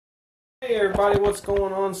Hey everybody, what's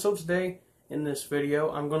going on? So today in this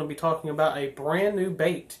video I'm going to be talking about a brand new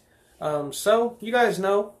bait. So you guys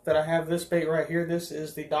know that I have this bait right here. This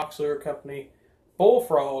is the Dox Lure Company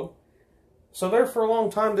Bullfrog. So there for a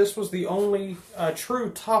long time this was the only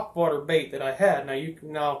true topwater bait that I had.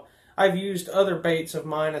 Now I've used other baits of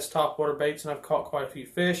mine as topwater baits and I've caught quite a few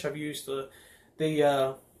fish. I've used the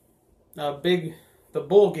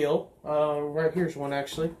bullgill. Right here's one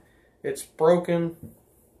actually. It's broken.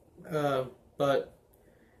 But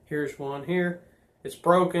here's one here. It's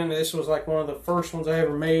broken. This was like one of the first ones I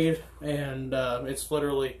ever made, and it's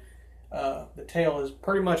literally the tail is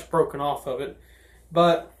pretty much broken off of it.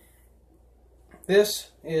 But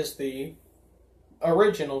this is the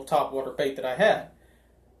original topwater bait that I had.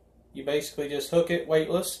 You basically just hook it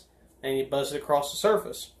weightless and you buzz it across the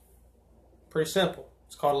surface. Pretty simple.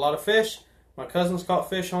 It's caught a lot of fish. My cousins caught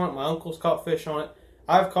fish on it. My uncles caught fish on it.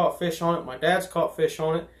 I've caught fish on it. My dad's caught fish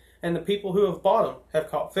on it. And the people who have bought them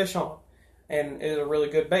have caught fish on them. And it is a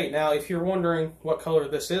really good bait. Now, if you're wondering what color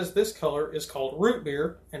this color is called root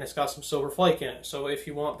beer, and it's got some silver flake in it. So if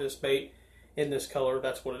you want this bait in this color,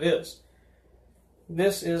 that's what it is.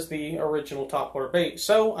 This is the original topwater bait.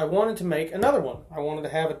 So I wanted to make another one. I wanted to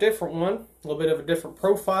have a different one, a little bit of a different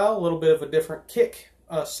profile, a little bit of a different kick,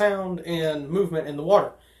 sound, and movement in the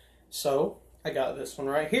water. So I got this one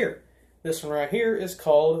right here. This one right here is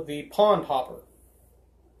called the Pond Hopper.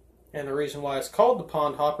 And the reason why it's called the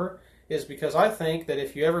Pond Hopper is because I think that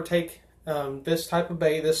if you ever take this type of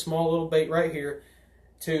bait, this small little bait right here,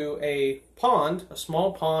 to a pond, a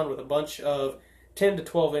small pond with a bunch of 10 to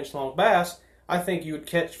 12 inch long bass, I think you would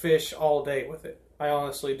catch fish all day with it. I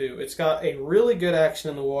honestly do. It's got a really good action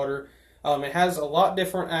in the water. It has a lot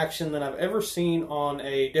different action than I've ever seen on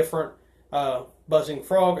a different buzzing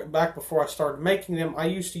frog. Back before I started making them, I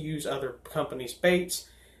used to use other companies' baits.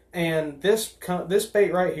 And this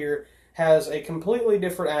bait right here has a completely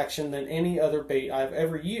different action than any other bait I've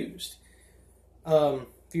ever used. If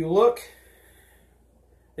you look,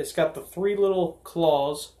 it's got the three little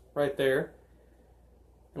claws right there.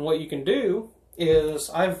 And what you can do is,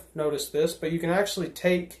 I've noticed this, but you can actually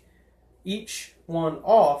take each one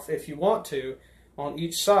off if you want to on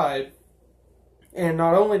each side. And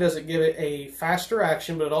not only does it give it a faster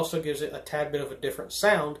action, but it also gives it a tad bit of a different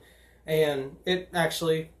sound. And it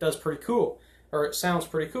actually does pretty cool, or it sounds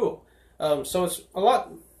pretty cool. So it's a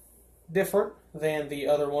lot different than the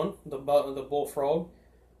other one, the bullfrog.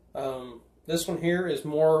 This one here is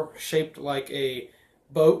more shaped like a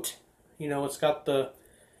boat. You know, it's got the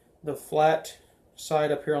flat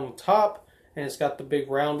side up here on the top, and it's got the big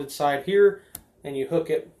rounded side here, and you hook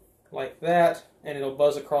it like that, and it'll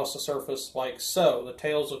buzz across the surface like so. The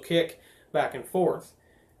tails will kick back and forth.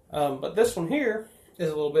 But this one here is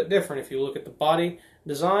a little bit different. If you look at the body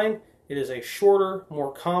design, it is a shorter,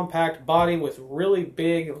 more compact body with really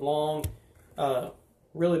big, long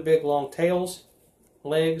tails,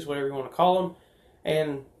 legs, whatever you want to call them.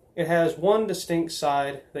 And it has one distinct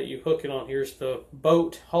side that you hook it on. Here's the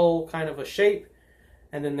boat hull kind of a shape.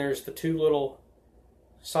 And then there's the two little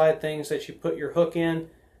side things that you put your hook in.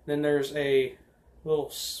 Then there's a little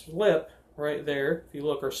slip right there, if you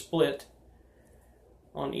look, or split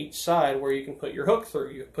on each side where you can put your hook through.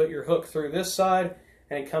 You put your hook through this side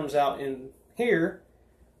and it comes out in here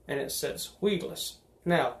and it sits weedless.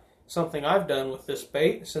 Now, something I've done with this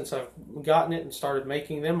bait since I've gotten it and started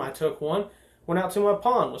making them, I took one, went out to my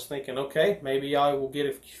pond, was thinking, okay, maybe I will get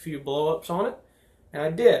a few blow-ups on it. And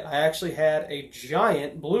I did. I actually had a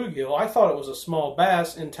giant bluegill. I thought it was a small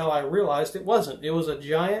bass until I realized it wasn't. It was a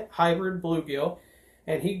giant hybrid bluegill,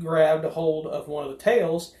 and he grabbed a hold of one of the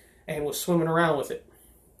tails and was swimming around with it.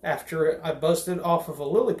 After I buzzed it off of a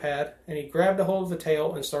lily pad, and he grabbed a hold of the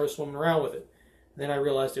tail and started swimming around with it. Then I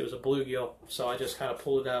realized it was a bluegill, so I just kind of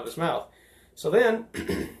pulled it out of his mouth. So then,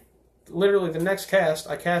 literally the next cast,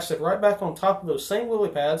 I cast it right back on top of those same lily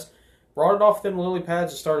pads, brought it off them lily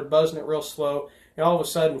pads and started buzzing it real slow, and all of a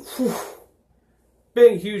sudden, whew,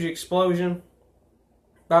 big, huge explosion.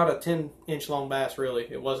 About a 10-inch long bass, really.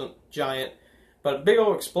 It wasn't giant, but a big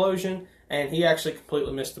old explosion, and he actually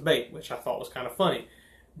completely missed the bait, which I thought was kind of funny.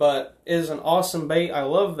 But it is an awesome bait. I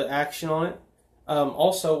love the action on it.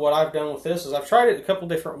 Also, what I've done with this is I've tried it a couple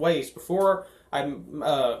different ways. Before I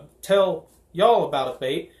tell y'all about a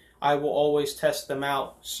bait, I will always test them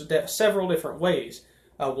out several different ways.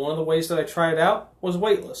 One of the ways that I tried it out was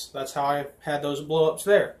weightless. That's how I had those blow-ups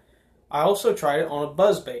there. I also tried it on a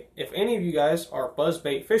buzz bait. If any of you guys are buzz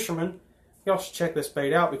bait fishermen, y'all should check this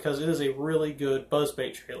bait out because it is a really good buzz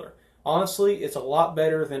bait trailer. Honestly, it's a lot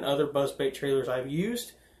better than other buzz bait trailers I've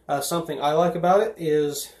used. Something I like about it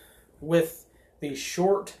is with the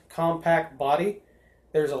short, compact body,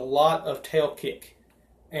 there's a lot of tail kick.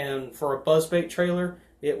 And for a buzzbait trailer,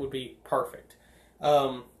 it would be perfect.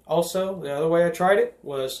 Also, the other way I tried it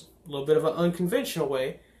was a little bit of an unconventional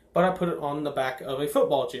way, but I put it on the back of a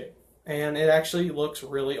football jig. And it actually looks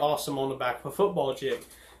really awesome on the back of a football jig.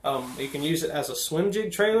 You can use it as a swim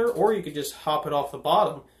jig trailer, or you could just hop it off the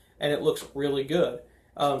bottom, and it looks really good.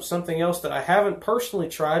 Something else that I haven't personally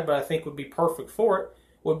tried, but I think would be perfect for it,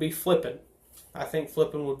 would be flipping. I think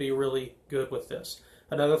flipping would be really good with this.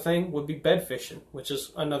 Another thing would be bed fishing, which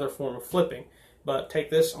is another form of flipping. But take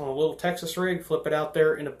this on a little Texas rig, flip it out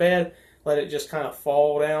there in a bed, let it just kind of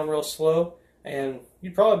fall down real slow, and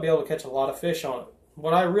you'd probably be able to catch a lot of fish on it.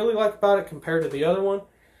 What I really like about it compared to the other one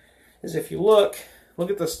is if you look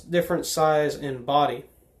at this different size in body.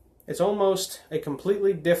 It's almost a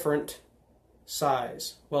completely different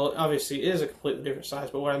size. Well, obviously it is a completely different size,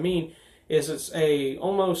 but what I mean is it's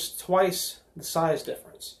almost twice the size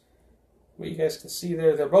difference. What you guys can see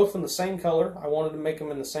there, they're both in the same color. I wanted to make them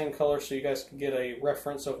in the same color so you guys can get a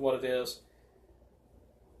reference of what it is.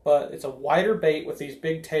 But it's a wider bait with these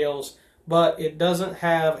big tails, but it doesn't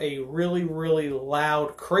have a really, really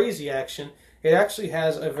loud, crazy action. It actually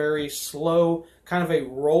has a very slow, kind of a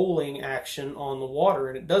rolling action on the water,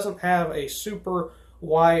 and it doesn't have a super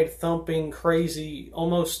wide, thumping, crazy,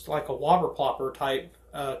 almost like a wobber plopper type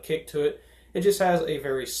kick to it. It just has a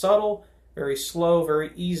very subtle, very slow,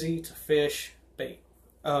 very easy to fish bait.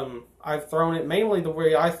 I've thrown it mainly the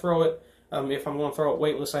way I throw it. If I'm going to throw it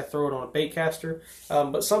weightless, I throw it on a bait caster,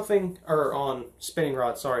 or on spinning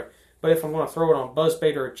rod, sorry. But if I'm going to throw it on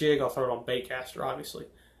buzzbait or a jig, I'll throw it on bait caster, obviously.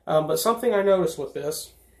 But something I noticed with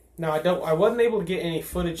this, now I wasn't able to get any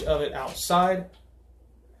footage of it outside.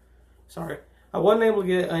 Sorry. I wasn't able to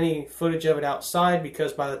get any footage of it outside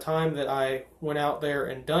because by the time that I went out there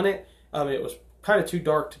and done it, it was kind of too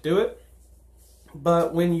dark to do it.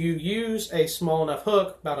 But when you use a small enough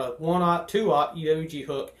hook, about a 1/0, 2/0 EWG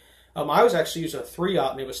hook, I was actually using a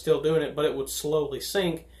 3/0 and it was still doing it, but it would slowly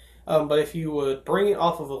sink. But if you would bring it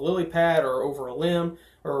off of a lily pad or over a limb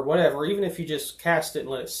or whatever, even if you just cast it and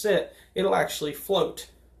let it sit, it'll actually float.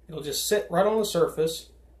 It'll just sit right on the surface.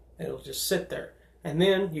 It'll just sit there. And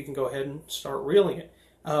then you can go ahead and start reeling it.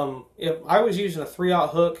 If I was using a 3/0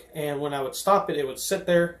 hook, and when I would stop it, it would sit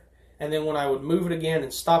there, and then when I would move it again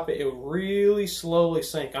and stop it, it would really slowly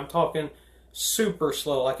sink. I'm talking super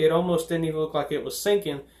slow, like it almost didn't even look like it was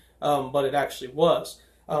sinking, but it actually was.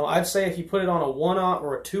 I'd say if you put it on a 1/0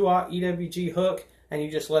 or a 2/0 EWG hook, and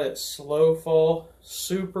you just let it slow fall,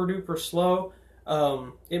 super duper slow,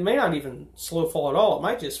 it may not even slow fall at all. It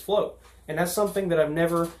might just float, and that's something that I've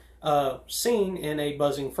never seen in a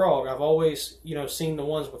buzzing frog. I've always, seen the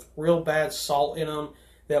ones with real bad salt in them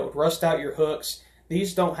that would rust out your hooks.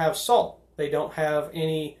 These don't have salt. They don't have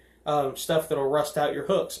any stuff that'll rust out your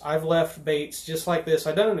hooks. I've left baits just like this.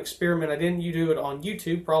 I done an experiment. I didn't do it on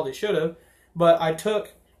YouTube, probably should have, but I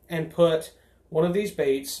took and put one of these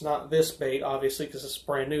baits, not this bait obviously because it's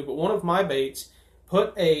brand new, but one of my baits,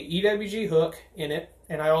 put a EWG hook in it,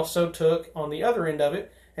 and I also took on the other end of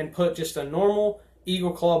it and put just a normal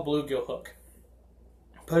Eagle Claw bluegill hook.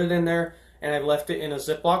 Put it in there, and I left it in a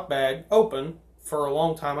Ziploc bag open for a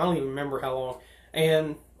long time. I don't even remember how long.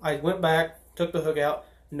 And I went back, took the hook out,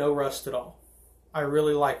 no rust at all. I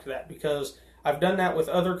really liked that because I've done that with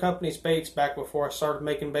other companies' baits back before I started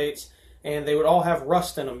making baits, and they would all have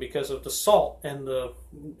rust in them because of the salt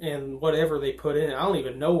and whatever they put in it. I don't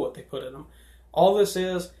even know what they put in them. All this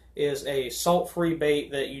is a salt-free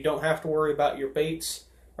bait that you don't have to worry about your baits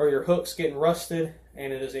or your hooks getting rusted,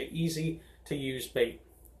 and it is an easy-to-use bait.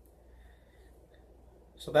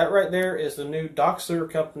 So that right there is the new Dockslinger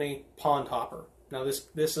Company Pond Hopper. Now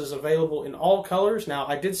this is available in all colors. Now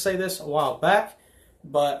I did say this a while back,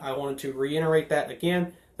 but I wanted to reiterate that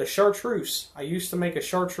again. The chartreuse. I used to make a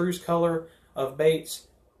chartreuse color of baits.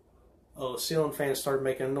 Oh, the ceiling fan started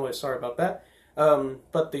making a noise. Sorry about that.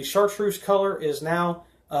 But the chartreuse color is now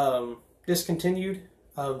discontinued.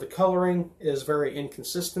 The coloring is very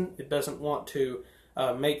inconsistent. It doesn't want to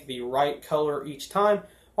make the right color each time.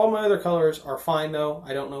 All my other colors are fine though.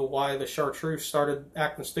 I don't know why the chartreuse started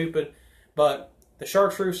acting stupid, but the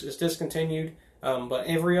chartreuse is discontinued. But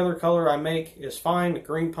every other color I make is fine. The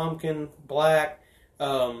green pumpkin, black,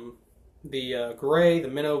 the gray, the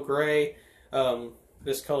minnow gray.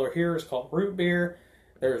 This color here is called root beer.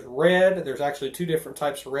 There's red. There's actually two different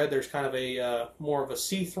types of red. There's kind of a more of a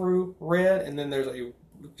see-through red, and then there's a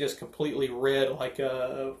just completely red, like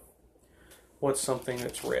what's something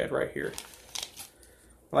that's red right here?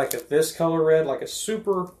 Like this color red, like a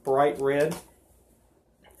super bright red.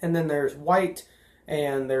 And then there's white,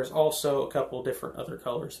 and there's also a couple different other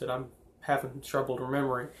colors that I'm having trouble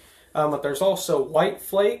remembering. But there's also white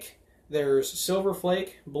flake, there's silver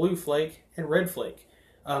flake, blue flake, and red flake.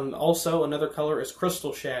 Also, another color is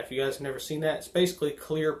crystal shad. If you guys have never seen that, it's basically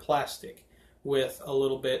clear plastic with a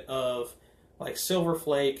little bit of like silver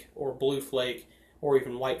flake or blue flake or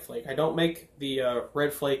even white flake. I don't make the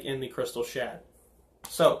red flake in the crystal shad.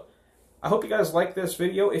 So, I hope you guys like this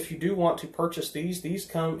video. If you do want to purchase these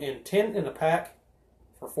come in 10 in a pack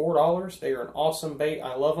for $4. They are an awesome bait.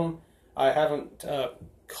 I love them. I haven't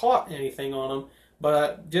caught anything on them,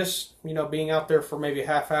 but just, you know, being out there for maybe a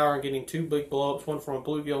half hour and getting 2 big blow-ups, one from a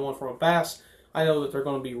bluegill, one from a bass, I know that they're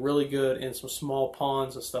going to be really good in some small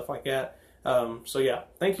ponds and stuff like that. So yeah,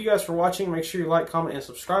 thank you guys for watching. Make sure you like, comment, and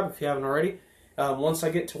subscribe if you haven't already. Once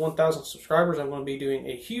I get to 1,000 subscribers, I'm going to be doing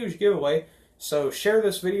a huge giveaway. So share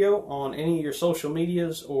this video on any of your social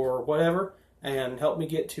medias or whatever, and help me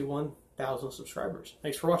get to 1,000 subscribers.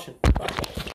 Thanks for watching. Bye.